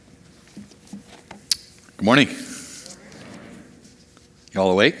Good morning.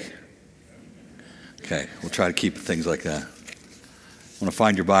 Y'all awake? Okay, we'll try to keep things like that. I want to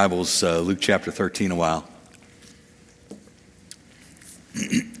find your Bibles, Luke chapter 13 a while.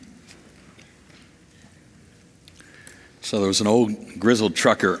 So there was an old grizzled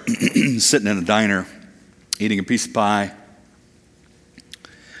trucker sitting in a diner eating a piece of pie.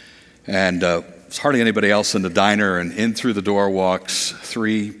 And there's hardly anybody else in the diner, and in through the door walks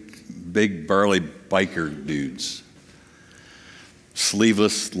three big burly biker dudes.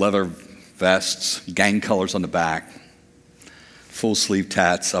 Sleeveless leather vests, gang colors on the back, full sleeve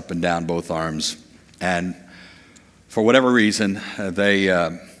tats up and down both arms. And for whatever reason, they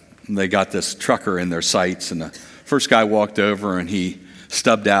got this trucker in their sights. And the first guy walked over and he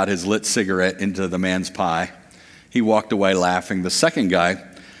stubbed out his lit cigarette into the man's pie. He walked away laughing. The second guy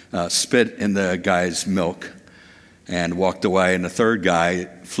spit in the guy's milk and walked away. And the third guy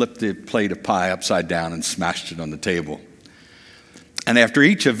flipped the plate of pie upside down and smashed it on the table. And after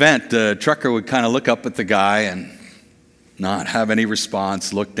each event, the trucker would kind of look up at the guy and not have any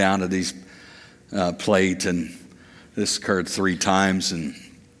response, look down at his plate, and this occurred 3 times. And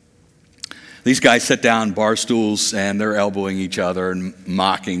these guys sit down bar stools and they're elbowing each other and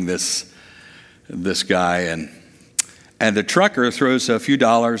mocking this guy. And the trucker throws a few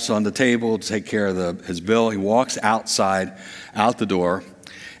dollars on the table to take care of his bill. He walks outside, out the door.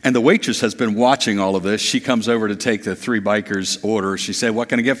 And the waitress has been watching all of this. She comes over to take the 3 bikers' order. She said, "What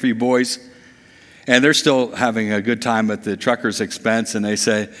can I get for you boys?" And they're still having a good time at the trucker's expense. And they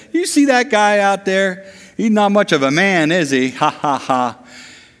say, "You see that guy out there? He's not much of a man, is he? Ha, ha, ha."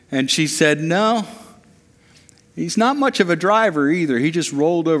 And she said, "No, he's not much of a driver either. He just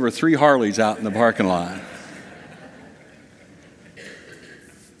rolled over 3 Harleys out in the parking lot."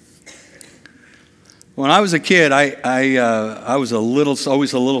 When I was a kid, I was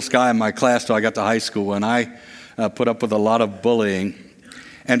always a little guy in my class till I got to high school, and I put up with a lot of bullying.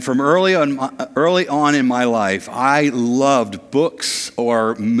 And from early on in my life, I loved books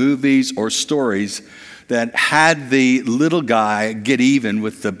or movies or stories that had the little guy get even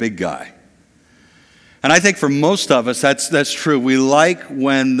with the big guy. And I think for most of us, that's true. We like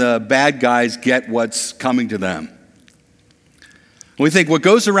when the bad guys get what's coming to them. We think what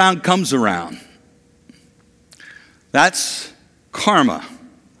goes around comes around. That's karma.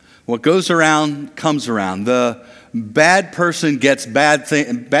 What goes around comes around. The bad person gets bad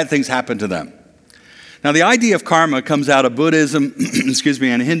things happen to them. Now, the idea of karma comes out of Buddhism,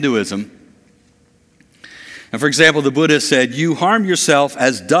 and Hinduism. And for example, the Buddha said, "You harm yourself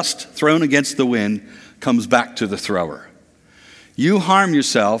as dust thrown against the wind comes back to the thrower." You harm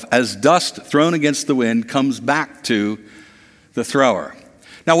yourself as dust thrown against the wind comes back to the thrower.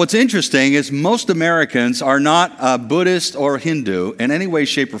 Now, what's interesting is most Americans are not Buddhist or Hindu in any way,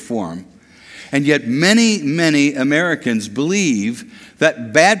 shape, or form. And yet many, many Americans believe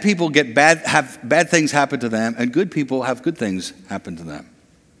that bad people have bad things happen to them, and good people have good things happen to them.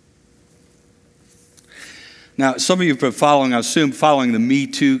 Now, some of you have been following the Me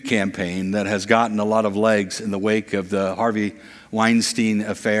Too campaign that has gotten a lot of legs in the wake of the Harvey Weinstein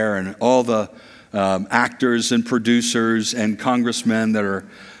affair and all the actors and producers and congressmen that are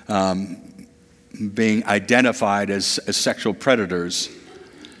being identified as sexual predators.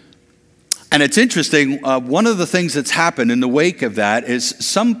 And it's interesting, one of the things that's happened in the wake of that is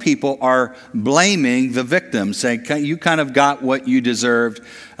some people are blaming the victims, saying, "You kind of got what you deserved.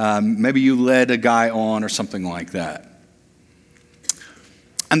 Maybe you led a guy on," or something like that.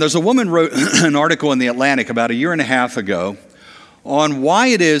 And there's a woman wrote an article in The Atlantic about a year and a half ago on why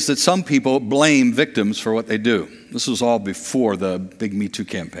it is that some people blame victims for what they do. This was all before the big Me Too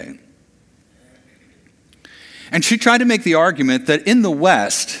campaign. And she tried to make the argument that in the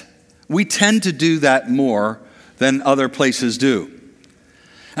West, we tend to do that more than other places do.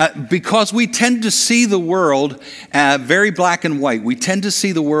 Because we tend to see the world very black and white. We tend to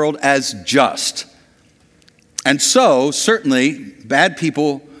see the world as just. And so, certainly, bad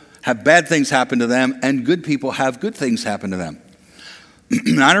people have bad things happen to them, and good people have good things happen to them.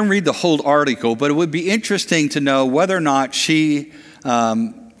 I don't read the whole article, but it would be interesting to know whether or not she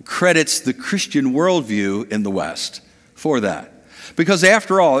credits the Christian worldview in the West for that. Because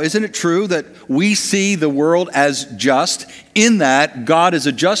after all, isn't it true that we see the world as just, in that God is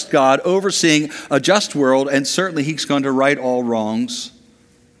a just God overseeing a just world, and certainly He's going to right all wrongs?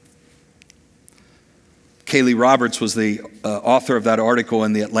 Kaylee Roberts was the author of that article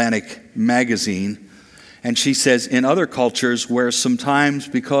in The Atlantic magazine. And she says, in other cultures where sometimes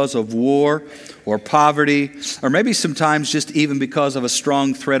because of war or poverty, or maybe sometimes just even because of a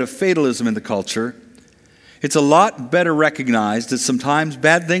strong threat of fatalism in the culture, it's a lot better recognized that sometimes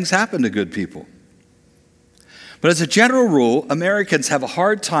bad things happen to good people. But as a general rule, Americans have a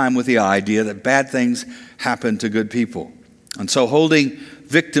hard time with the idea that bad things happen to good people. And so holding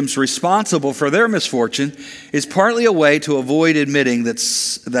victims responsible for their misfortune is partly a way to avoid admitting that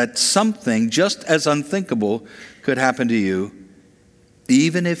something just as unthinkable could happen to you,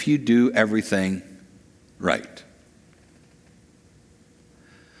 even if you do everything right.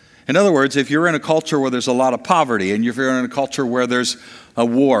 In other words, if you're in a culture where there's a lot of poverty, and if you're in a culture where there's a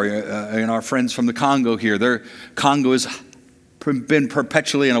war, and our friends from the Congo here, Congo has been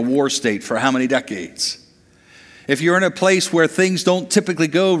perpetually in a war state for how many decades? If you're in a place where things don't typically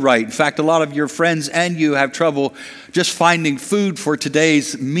go right, in fact, a lot of your friends and you have trouble just finding food for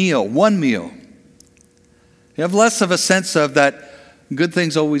today's meal, one meal, you have less of a sense of that good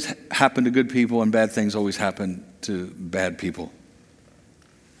things always happen to good people and bad things always happen to bad people.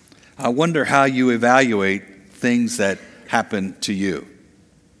 I wonder how you evaluate things that happen to you.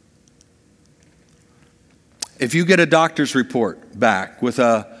 If you get a doctor's report back with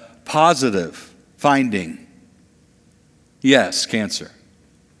a positive finding, yes, cancer.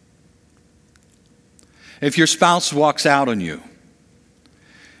 If your spouse walks out on you,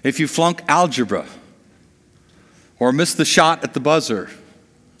 if you flunk algebra or miss the shot at the buzzer,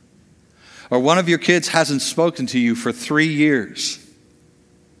 or one of your kids hasn't spoken to you for 3 years,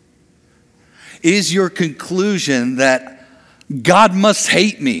 is your conclusion that God must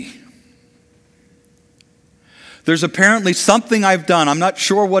hate me? There's apparently something I've done, I'm not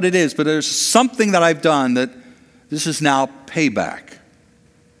sure what it is, but there's something that I've done that this is now payback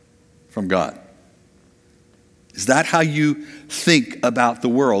from God. Is that how you think about the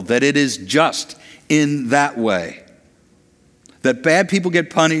world? That it is just in that way? That bad people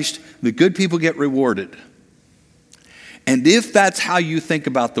get punished, the good people get rewarded? And if that's how you think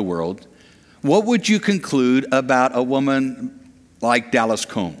about the world, what would you conclude about a woman like Dallas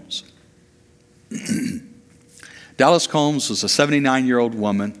Combs? Dallas Combs was a 79-year-old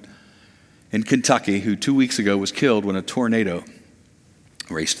woman in Kentucky who 2 weeks ago was killed when a tornado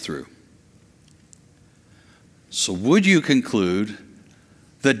raced through. So would you conclude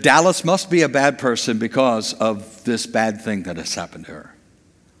that Dallas must be a bad person because of this bad thing that has happened to her?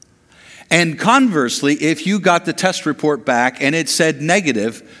 And conversely, if you got the test report back and it said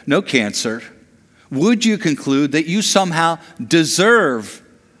negative, no cancer, would you conclude that you somehow deserve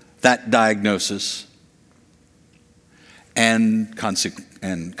that diagnosis? And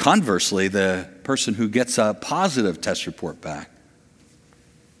conversely, the person who gets a positive test report back,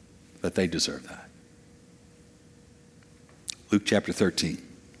 that they deserve that. Luke chapter 13.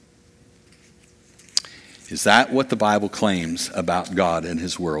 Is that what the Bible claims about God and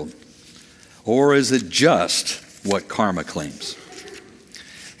his world? Or is it just what karma claims?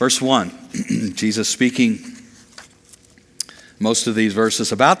 Verse 1, Jesus speaking most of these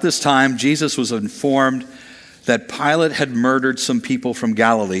verses. About this time, Jesus was informed that Pilate had murdered some people from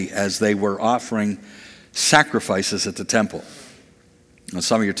Galilee as they were offering sacrifices at the temple. Now,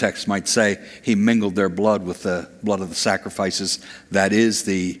 some of your texts might say he mingled their blood with the blood of the sacrifices. That is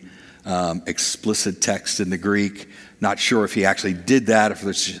the explicit text in the Greek. Not sure if he actually did that, if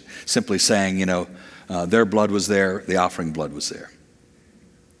it's simply saying, their blood was there, the offering blood was there.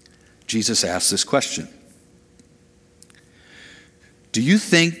 Jesus asked this question. Do you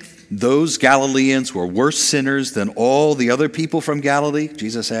think those Galileans were worse sinners than all the other people from Galilee?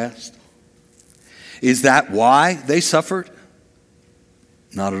 Jesus asked. Is that why they suffered?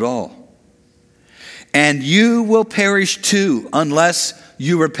 Not at all. And you will perish too unless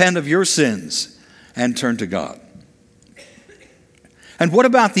you repent of your sins and turn to God. And what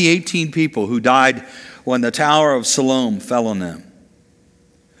about the 18 people who died when the Tower of Siloam fell on them?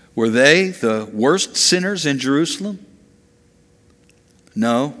 Were they the worst sinners in Jerusalem?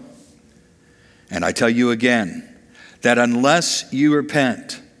 No. And I tell you again, that unless you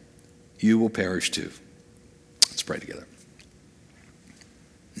repent, you will perish too. Let's pray together.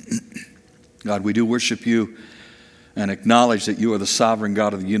 God, we do worship you and acknowledge that you are the sovereign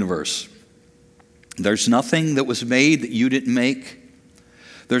God of the universe. There's nothing that was made that you didn't make.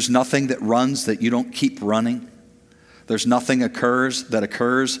 There's nothing that runs that you don't keep running. There's nothing occurs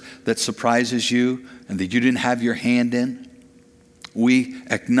that surprises you and that you didn't have your hand in. We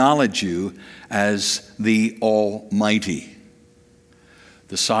acknowledge you as the Almighty,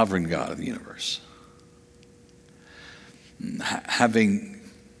 the sovereign God of the universe. Having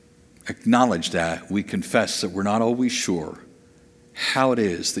acknowledged that, we confess that we're not always sure how it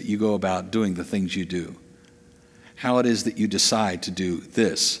is that you go about doing the things you do, how it is that you decide to do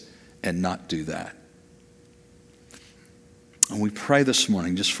this and not do that. And we pray this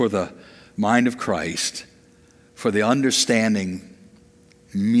morning just for the mind of Christ, for the understanding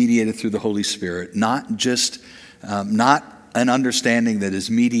mediated through the Holy Spirit, not just not an understanding that is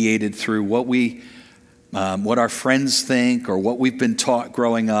mediated through what our friends think or what we've been taught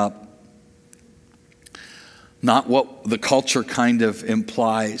growing up, not what the culture kind of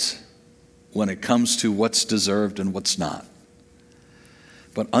implies when it comes to what's deserved and what's not,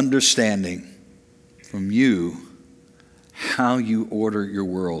 but understanding from you how you order your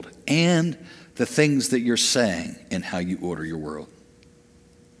world and the things that you're saying and how you order your world.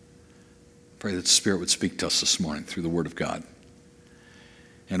 Pray that the Spirit would speak to us this morning through the Word of God.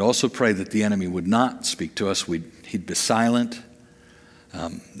 And also pray that the enemy would not speak to us. He'd be silent,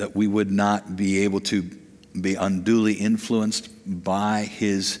 that we would not be able to be unduly influenced by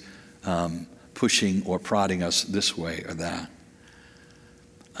his pushing or prodding us this way or that.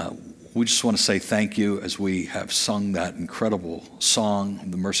 We just want to say thank you as we have sung that incredible song,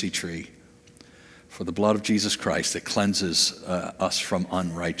 The Mercy Tree, for the blood of Jesus Christ that cleanses us from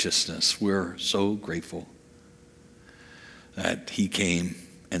unrighteousness. We're so grateful that he came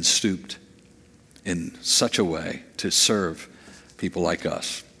and stooped in such a way to serve people like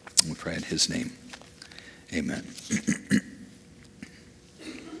us. We pray in his name. Amen.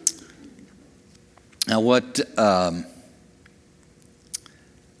 Now, what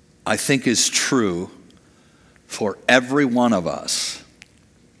I think is true for every one of us,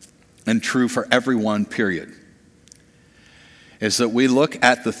 and true for everyone, period, is that we look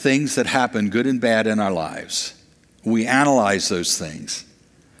at the things that happen, good and bad, in our lives. We analyze those things,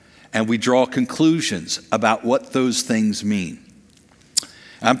 and we draw conclusions about what those things mean.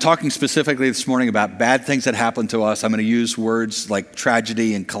 I'm talking specifically this morning about bad things that happen to us. I'm going to use words like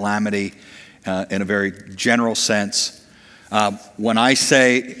tragedy and calamity in a very general sense. When I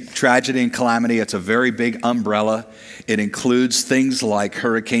say tragedy and calamity, it's a very big umbrella. It includes things like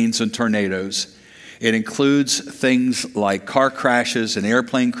hurricanes and tornadoes. It includes things like car crashes and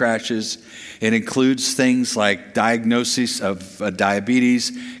airplane crashes. It includes things like diagnosis of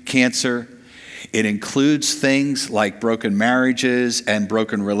diabetes, cancer. It includes things like broken marriages and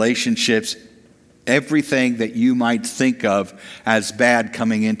broken relationships, everything that you might think of as bad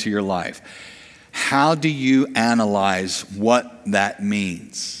coming into your life. How do you analyze what that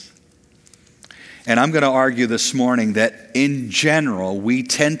means? And I'm going to argue this morning that in general, we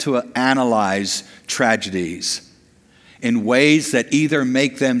tend to analyze tragedies in ways that either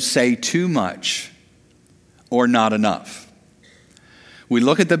make them say too much or not enough. We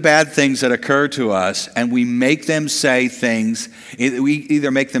look at the bad things that occur to us and we make them say things, we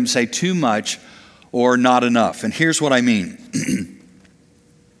either make them say too much or not enough. And here's what I mean.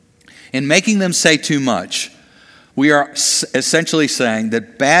 In making them say too much, we are essentially saying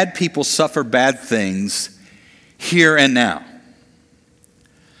that bad people suffer bad things here and now.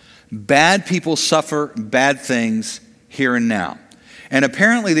 Bad people suffer bad things here and now. And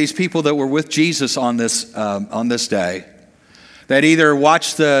apparently these people that were with Jesus on this day, that either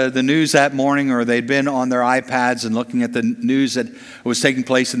watched the news that morning or they'd been on their iPads and looking at the news that was taking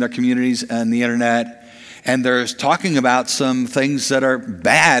place in their communities and the internet, and they're talking about some things that are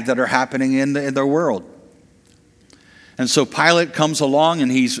bad that are happening in their world. And so Pilate comes along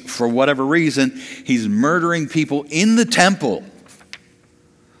and he's, for whatever reason, he's murdering people in the temple.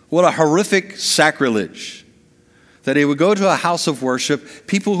 What a horrific sacrilege. That he would go to a house of worship,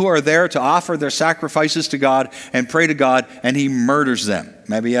 people who are there to offer their sacrifices to God and pray to God, and he murders them.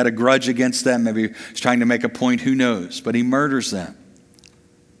 Maybe he had a grudge against them, maybe he's trying to make a point, who knows, but he murders them.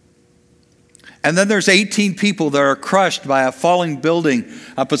 And then there's 18 people that are crushed by a falling building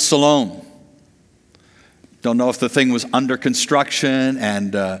up at Siloam. Don't know if the thing was under construction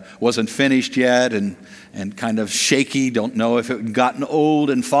and wasn't finished yet and kind of shaky. Don't know if it had gotten old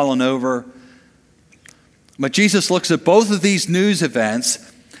and fallen over. But Jesus looks at both of these news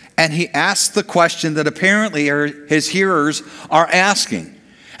events and he asks the question that apparently his hearers are asking.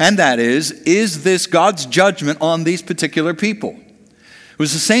 And that is this God's judgment on these particular people? It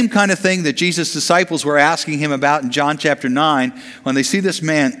was the same kind of thing that Jesus' disciples were asking him about in John chapter 9 when they see this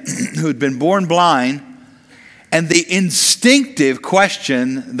man who had been born blind, and the instinctive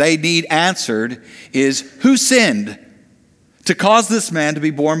question they need answered is, who sinned to cause this man to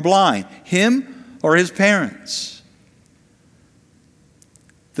be born blind? Him or his parents?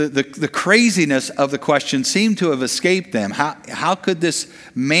 The craziness of the question seemed to have escaped them. How could this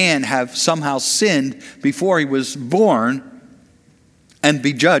man have somehow sinned before he was born and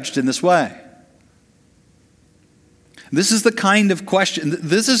be judged in this way? This is the kind of question,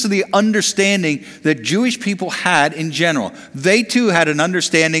 this is the understanding that Jewish people had in general. They too had an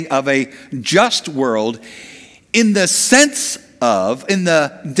understanding of a just world in the sense of, in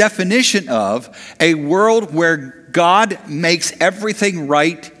the definition of, a world where God makes everything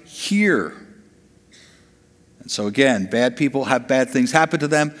right here. And so again, bad people have bad things happen to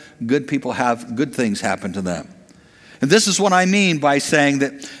them. Good people have good things happen to them. And this is what I mean by saying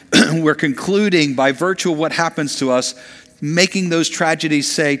that we're concluding by virtue of what happens to us, making those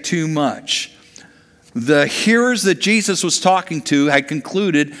tragedies say too much. The hearers that Jesus was talking to had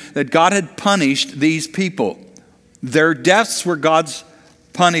concluded that God had punished these people. Their deaths were God's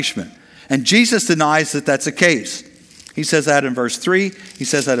punishment. And Jesus denies that that's the case. He says that in verse 3. He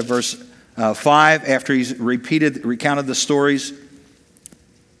says that in verse 5 after he's recounted the stories.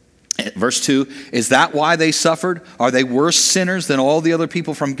 Verse 2, is that why they suffered? Are they worse sinners than all the other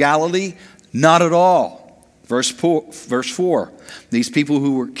people from Galilee? Not at all. Verse 4, these people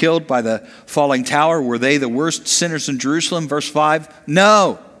who were killed by the falling tower, were they the worst sinners in Jerusalem? Verse 5,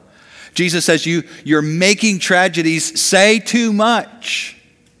 no. Jesus says you're making tragedies say too much.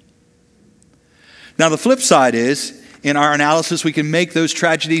 Now the flip side is, in our analysis, we can make those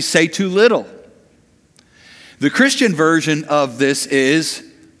tragedies say too little. The Christian version of this is,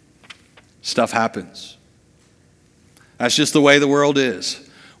 stuff happens. That's just the way the world is.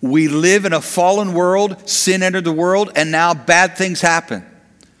 We live in a fallen world, sin entered the world, and now bad things happen.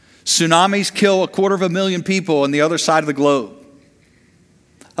 Tsunamis kill 250,000 people on the other side of the globe.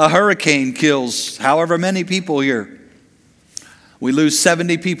 A hurricane kills however many people here. We lose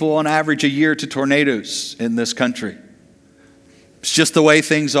 70 people on average a year to tornadoes in this country. It's just the way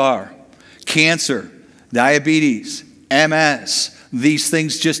things are. Cancer, diabetes, MS, these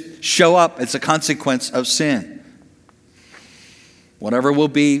things just show up. It's a consequence of sin. Whatever will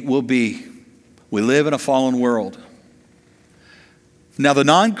be, will be. We live in a fallen world. Now, the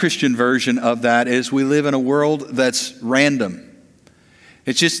non-Christian version of that is we live in a world that's random.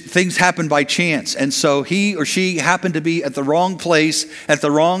 It's just things happen by chance. And so he or she happened to be at the wrong place at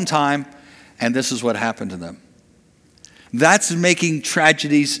the wrong time, and this is what happened to them. That's making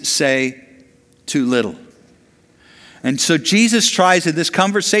tragedies say too little. And so Jesus tries in this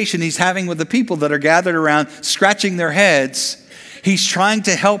conversation he's having with the people that are gathered around, scratching their heads, he's trying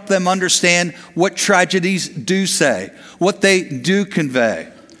to help them understand what tragedies do say, what they do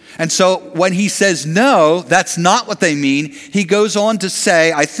convey. And so when he says no, that's not what they mean, he goes on to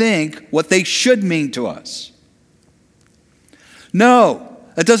say, I think, what they should mean to us. No,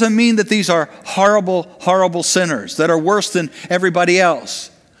 it doesn't mean that these are horrible, horrible sinners that are worse than everybody else.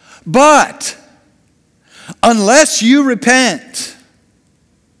 But unless you repent,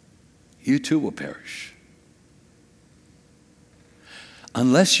 you too will perish.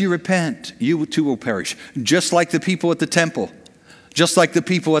 Unless you repent, you too will perish. Just like the people at the temple, just like the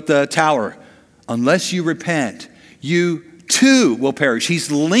people at the tower. Unless you repent, you too will perish. He's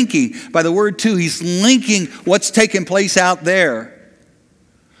linking, by the word too, he's linking what's taking place out there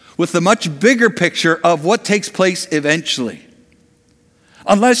with the much bigger picture of what takes place eventually.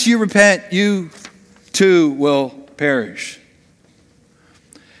 Unless you repent, you too will perish.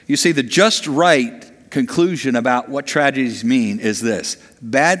 You see, the just right conclusion about what tragedies mean is this: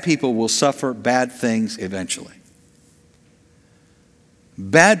 bad people will suffer bad things eventually.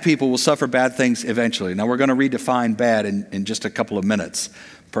 Bad people will suffer bad things eventually. Now, we're going to redefine bad in just a couple of minutes,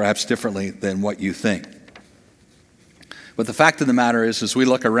 perhaps differently than what you think. But the fact of the matter is, as we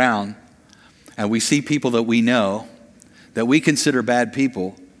look around and we see people that we know, that we consider bad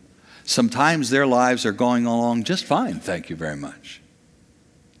people, sometimes their lives are going along just fine, thank you very much.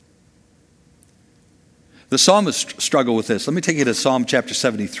 The psalmists struggle with this. Let me take you to Psalm chapter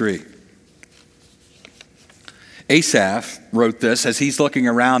 73. Asaph wrote this as he's looking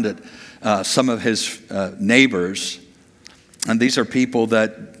around at some of his neighbors. And these are people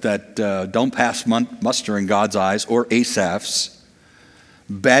that don't pass muster in God's eyes, or Asaph's.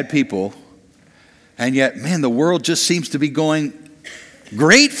 Bad people. And yet, man, the world just seems to be going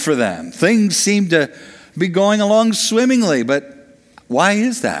great for them. Things seem to be going along swimmingly. But why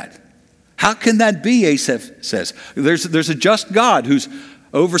is that? How can that be, Asaph says? There's a just God who's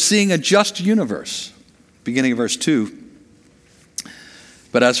overseeing a just universe. Beginning of verse 2.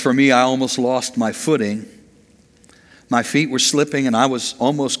 But as for me, I almost lost my footing. My feet were slipping and I was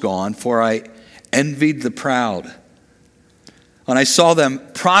almost gone, for I envied the proud. And I saw them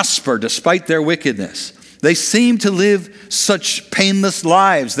prosper despite their wickedness. They seem to live such painless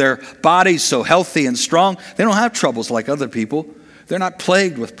lives. Their bodies so healthy and strong. They don't have troubles like other people. They're not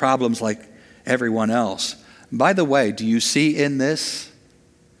plagued with problems like everyone else. By the way, do you see in this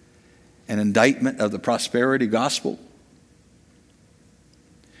an indictment of the prosperity gospel?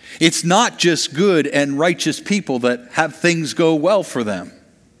 It's not just good and righteous people that have things go well for them.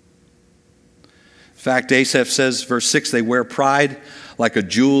 In fact, Asaph says, verse 6, they wear pride like a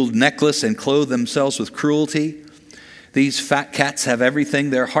jeweled necklace and clothe themselves with cruelty. These fat cats have everything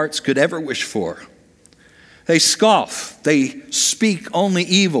their hearts could ever wish for. They scoff. They speak only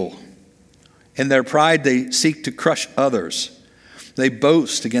evil. In their pride, they seek to crush others. They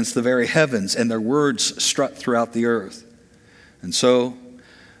boast against the very heavens, and their words strut throughout the earth. And so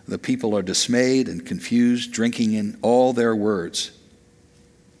the people are dismayed and confused, drinking in all their words.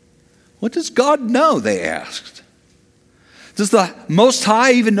 What does God know? They asked. Does the Most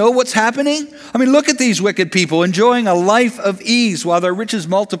High even know what's happening? I mean, look at these wicked people enjoying a life of ease while their riches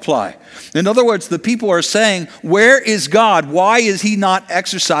multiply. In other words, the people are saying, where is God? Why is he not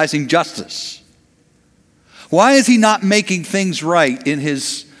exercising justice? Why is he not making things right in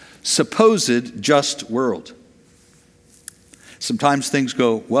his supposed just world? Sometimes things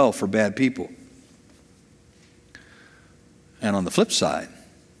go well for bad people. And on the flip side,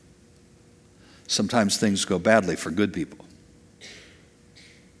 sometimes things go badly for good people.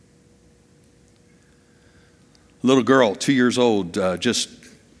 Little girl, 2 years old, just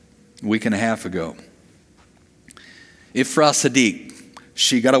a week and a half ago. Ifra Sadiq,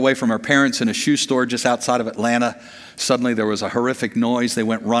 she got away from her parents in a shoe store just outside of Atlanta. Suddenly there was a horrific noise. They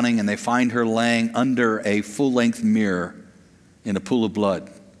went running and they find her laying under a full-length mirror in a pool of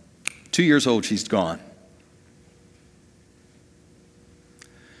blood. 2 years old, she's gone.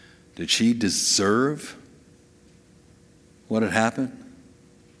 Did she deserve what had happened?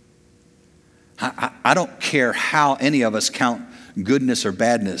 I don't care how any of us count goodness or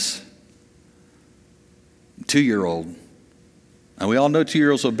badness. 2-year-old. And we all know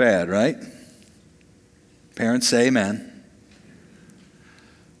 2-year-olds are bad, right? Parents say amen.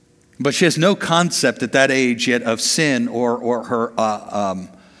 But she has no concept at that age yet of sin or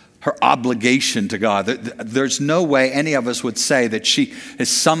her obligation to God. There's no way any of us would say that she is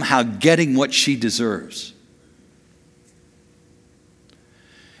somehow getting what she deserves.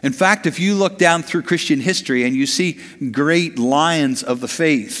 In fact, if you look down through Christian history and you see great lions of the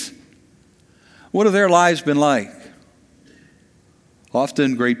faith, what have their lives been like?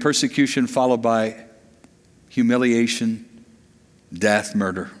 Often great persecution followed by humiliation, death,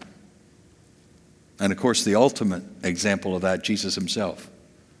 murder. And of course, the ultimate example of that, Jesus himself.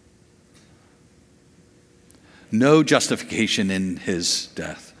 No justification in his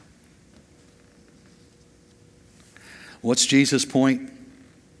death. What's Jesus' point?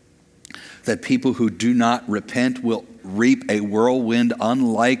 That people who do not repent will reap a whirlwind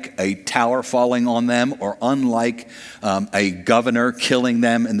unlike a tower falling on them or unlike a governor killing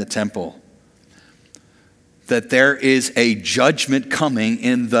them in the temple. That there is a judgment coming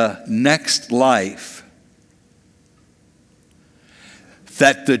in the next life.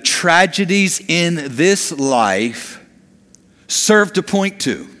 That the tragedies in this life serve to point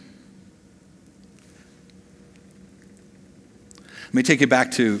to. Let me take you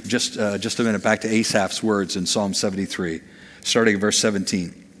back to just a minute, back to Asaph's words in Psalm 73, starting at verse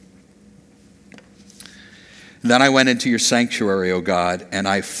 17. Then I went into your sanctuary, O God, and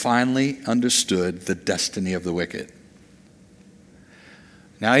I finally understood the destiny of the wicked.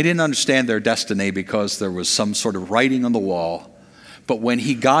 Now, he didn't understand their destiny because there was some sort of writing on the wall, but when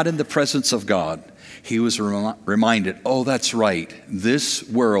he got in the presence of God, he was reminded, oh, that's right, this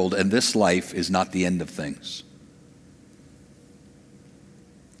world and this life is not the end of things.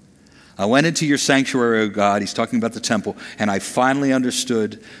 I went into your sanctuary, O God, he's talking about the temple, and I finally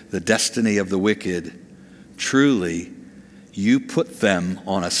understood the destiny of the wicked. Truly, you put them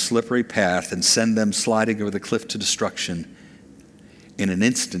on a slippery path and send them sliding over the cliff to destruction. In an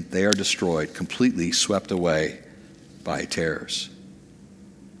instant, they are destroyed, completely swept away by terrors.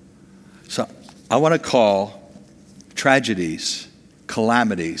 So I want to call tragedies,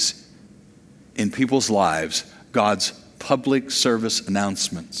 calamities in people's lives, God's public service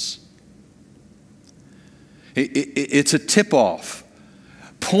announcements. It's a tip-off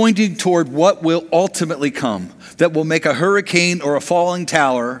pointing toward what will ultimately come that will make a hurricane or a falling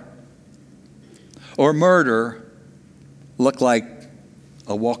tower or murder look like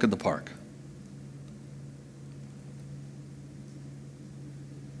a walk in the park.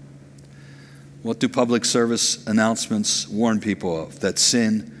 What do public service announcements warn people of? That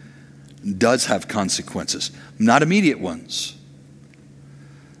sin does have consequences. Not immediate ones,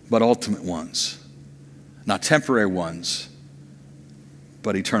 but ultimate ones. Not temporary ones,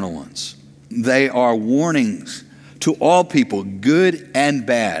 but eternal ones. They are warnings to all people, good and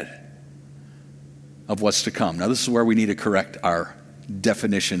bad, of what's to come. Now, this is where we need to correct our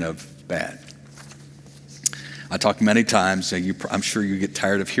definition of bad. I talked many times, I'm sure you get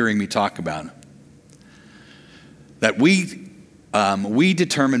tired of hearing me talk about it, that we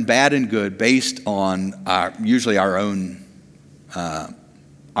determine bad and good based on usually our own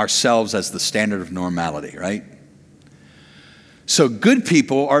ourselves as the standard of normality, right? So good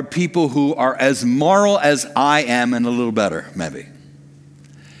people are people who are as moral as I am and a little better, maybe.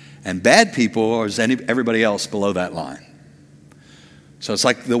 And bad people are as everybody else below that line. So it's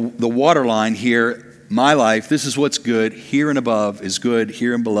like the water line here, my life, this is what's good, here and above is good,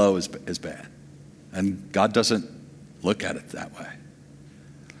 here and below is bad. And God doesn't look at it that way.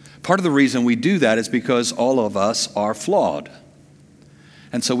 Part of the reason we do that is because all of us are flawed.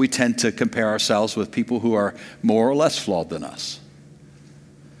 And so we tend to compare ourselves with people who are more or less flawed than us.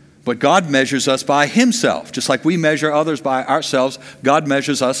 But God measures us by himself. Just like we measure others by ourselves, God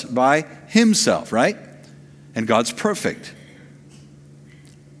measures us by himself, right? And God's perfect.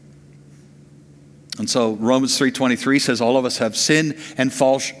 And so Romans 3:23 says all of us have sinned and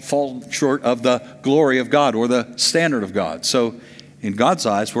fall short of the glory of God or the standard of God. So in God's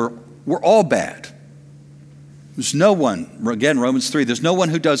eyes, we're all bad. There's no one, again, Romans 3, there's no one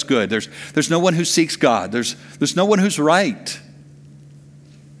who does good. There's no one who seeks God. There's no one who's right.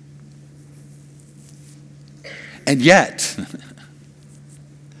 And yet,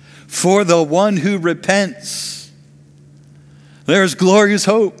 for the one who repents, there's glorious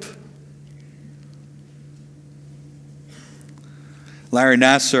hope. Larry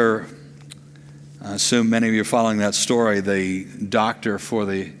Nassar, I assume many of you are following that story, the doctor for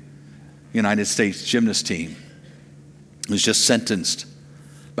the United States gymnast team, was just sentenced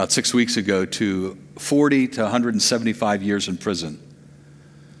about 6 weeks ago to 40 to 175 years in prison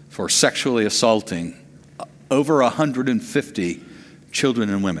for sexually assaulting over 150 children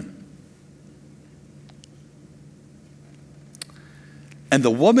and women. And the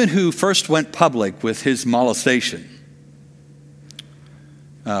woman who first went public with his molestation,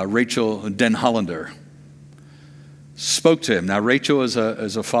 Rachel Den Hollander, spoke to him. Now, Rachel is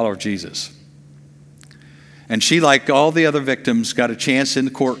a follower of Jesus. And she, like all the other victims, got a chance in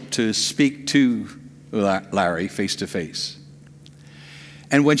the court to speak to Larry face to face.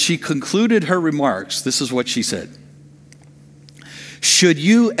 And when she concluded her remarks, this is what she said. Should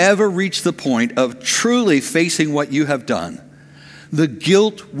you ever reach the point of truly facing what you have done, the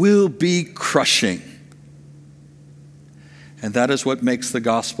guilt will be crushing. And that is what makes the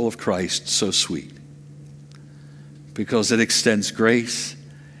gospel of Christ so sweet, because it extends grace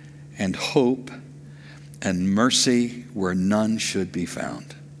and hope and mercy where none should be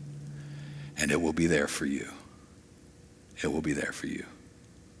found. And it will be there for you. It will be there for you.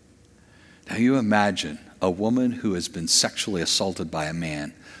 Now you imagine a woman who has been sexually assaulted by a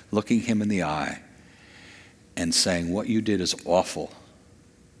man looking him in the eye and saying, what you did is awful.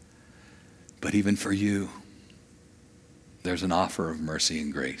 But even for you, there's an offer of mercy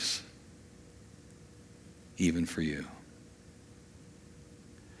and grace. Even for you.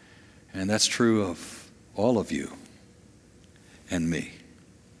 And that's true of all of you and me.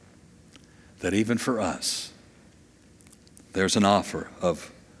 That even for us, there's an offer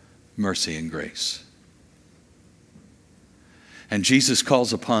of mercy and grace. And Jesus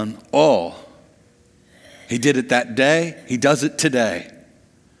calls upon all. He did it that day. He does it today.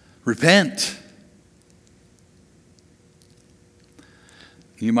 Repent.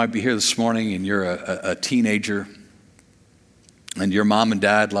 You might be here this morning and you're a teenager and your mom and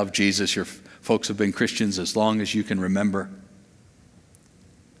dad love Jesus. Your folks have been Christians as long as you can remember.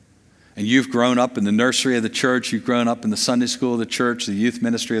 And you've grown up in the nursery of the church. You've grown up in the Sunday school of the church, the youth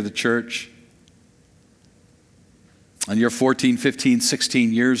ministry of the church. And you're 14, 15,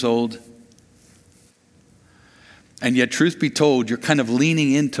 16 years old. And yet, truth be told, you're kind of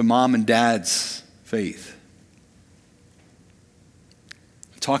leaning into mom and dad's faith.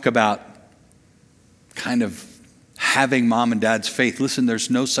 Talk about kind of having mom and dad's faith. Listen, there's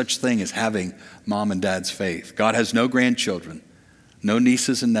no such thing as having mom and dad's faith. God has no grandchildren, no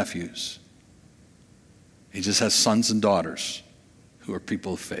nieces and nephews. He just has sons and daughters who are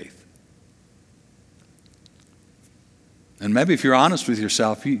people of faith. And maybe if you're honest with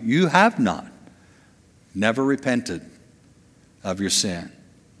yourself, you have never repented of your sin.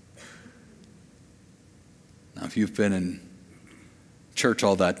 Now, if you've been in church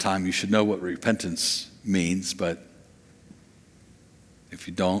all that time, you should know what repentance means, but if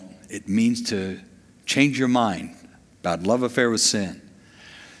you don't, it means to change your mind about love affair with sin.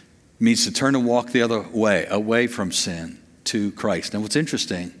 It means to turn and walk the other way, away from sin to Christ. And what's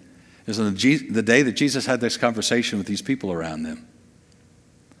interesting is on the day that Jesus had this conversation with these people around them,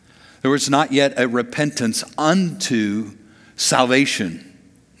 there was not yet a repentance unto salvation,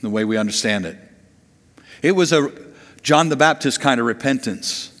 the way we understand it. It was a John the Baptist kind of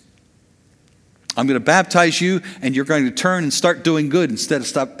repentance. I'm going to baptize you, and you're going to turn and start doing good instead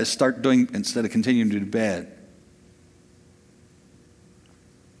of continuing to do bad.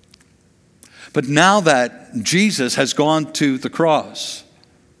 But now that Jesus has gone to the cross,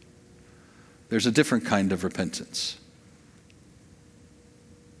 there's a different kind of repentance.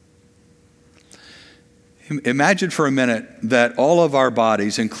 Imagine for a minute that all of our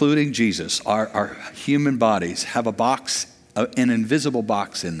bodies, including Jesus, our human bodies, have a box, an invisible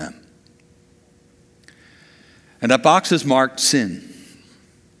box in them. And that box is marked sin.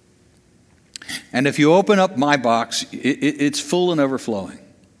 And if you open up my box, it's full and overflowing.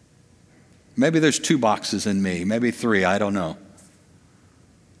 Maybe there's 2 boxes in me, maybe 3, I don't know.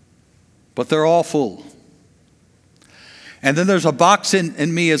 But they're all full. And then there's a box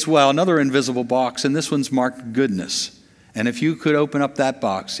in me as well, another invisible box, and this one's marked goodness. And if you could open up that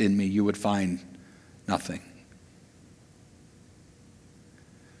box in me, you would find nothing.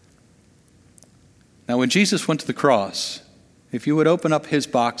 Now, when Jesus went to the cross, if you would open up his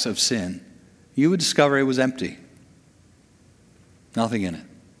box of sin, you would discover it was empty. Nothing in it.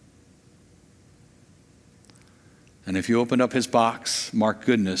 And if you opened up his box marked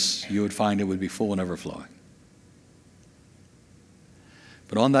goodness, you would find it would be full and overflowing.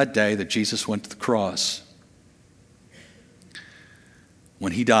 But on that day that Jesus went to the cross,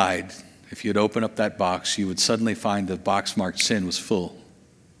 when he died, if you'd open up that box, you would suddenly find the box marked sin was full,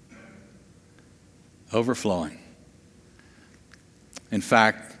 overflowing. In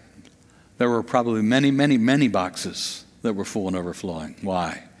fact, there were probably many, many, many boxes that were full and overflowing.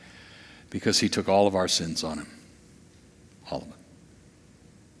 Why? Because he took all of our sins on him. All of it.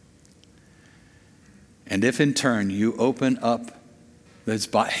 And if in turn you open up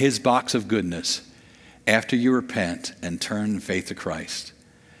his box of goodness after you repent and turn in faith to Christ,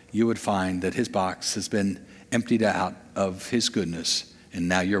 you would find that his box has been emptied out of his goodness, and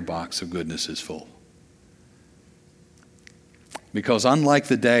now your box of goodness is full. Because unlike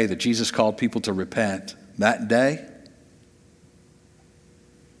the day that Jesus called people to repent, that day,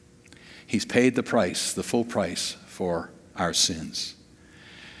 he's paid the price, the full price for our sins.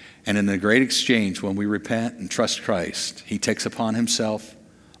 And in the great exchange, when we repent and trust Christ, he takes upon himself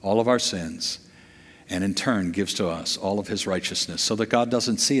all of our sins and in turn gives to us all of his righteousness, so that God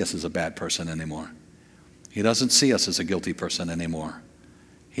doesn't see us as a bad person anymore. He doesn't see us as a guilty person anymore.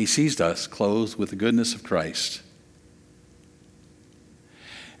 He sees us clothed with the goodness of Christ.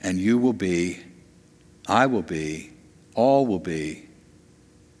 And you will be, I will be, all will be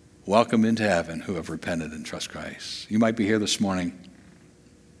welcome into heaven who have repented and trust Christ. You might be here this morning.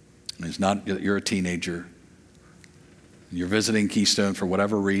 It's not that you're a teenager. You're visiting Keystone for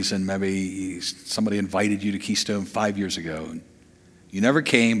whatever reason. Maybe somebody invited you to Keystone 5 years ago. You never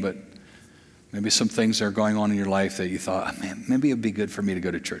came, but maybe some things are going on in your life that you thought, man, maybe it'd be good for me to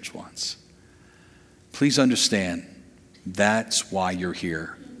go to church once. Please understand, that's why you're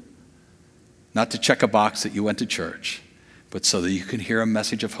here. Not to check a box that you went to church, but so that you can hear a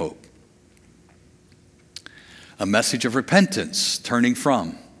message of hope. A message of repentance, turning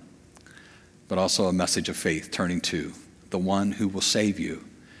from, but also a message of faith, turning to the one who will save you.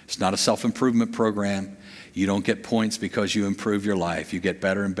 It's not a self-improvement program. You don't get points because you improve your life. You get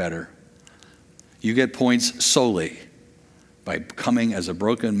better and better. You get points solely by coming as a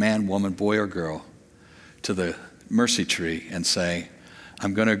broken man, woman, boy, or girl to the mercy tree and say,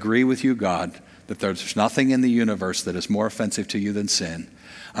 I'm going to agree with you, God, that there's nothing in the universe that is more offensive to you than sin.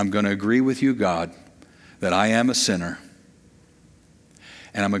 I'm going to agree with you, God, that I am a sinner.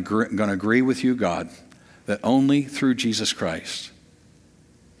 And I'm going to agree with you, God, that only through Jesus Christ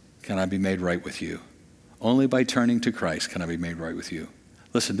can I be made right with you. Only by turning to Christ can I be made right with you.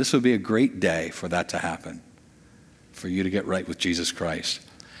 Listen, this would be a great day for that to happen, for you to get right with Jesus Christ.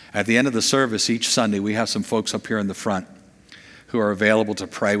 At the end of the service each Sunday, we have some folks up here in the front who are available to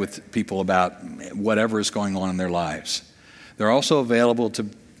pray with people about whatever is going on in their lives. They're also available to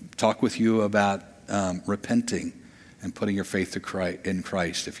talk with you about repenting and putting your faith in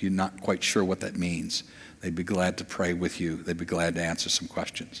Christ. If you're not quite sure what that means, they'd be glad to pray with you. They'd be glad to answer some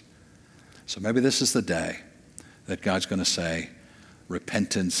questions. So maybe this is the day that God's going to say,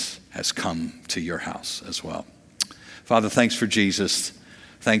 repentance has come to your house as well. Father, thanks for Jesus.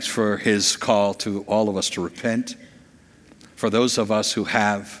 Thanks for his call to all of us to repent. For those of us who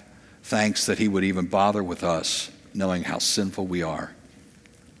have, thanks that he would even bother with us, knowing how sinful we are.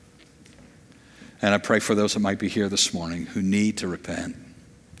 And I pray for those that might be here this morning who need to repent.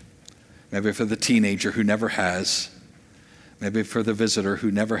 Maybe for the teenager who never has. Maybe for the visitor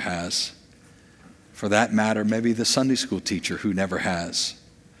who never has. For that matter, maybe the Sunday school teacher who never has.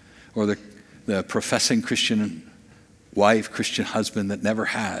 Or the professing Christian wife, Christian husband that never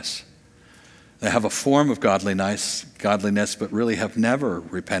has. They have a form of godliness, but really have never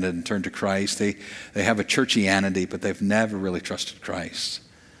repented and turned to Christ. They have a churchianity, but they've never really trusted Christ.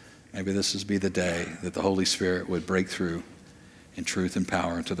 maybe this would be the day that the Holy Spirit would break through in truth and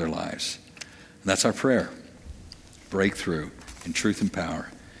power into their lives. And that's our prayer. Breakthrough in truth and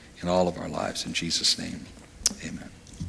power in all of our lives. In Jesus' name, amen.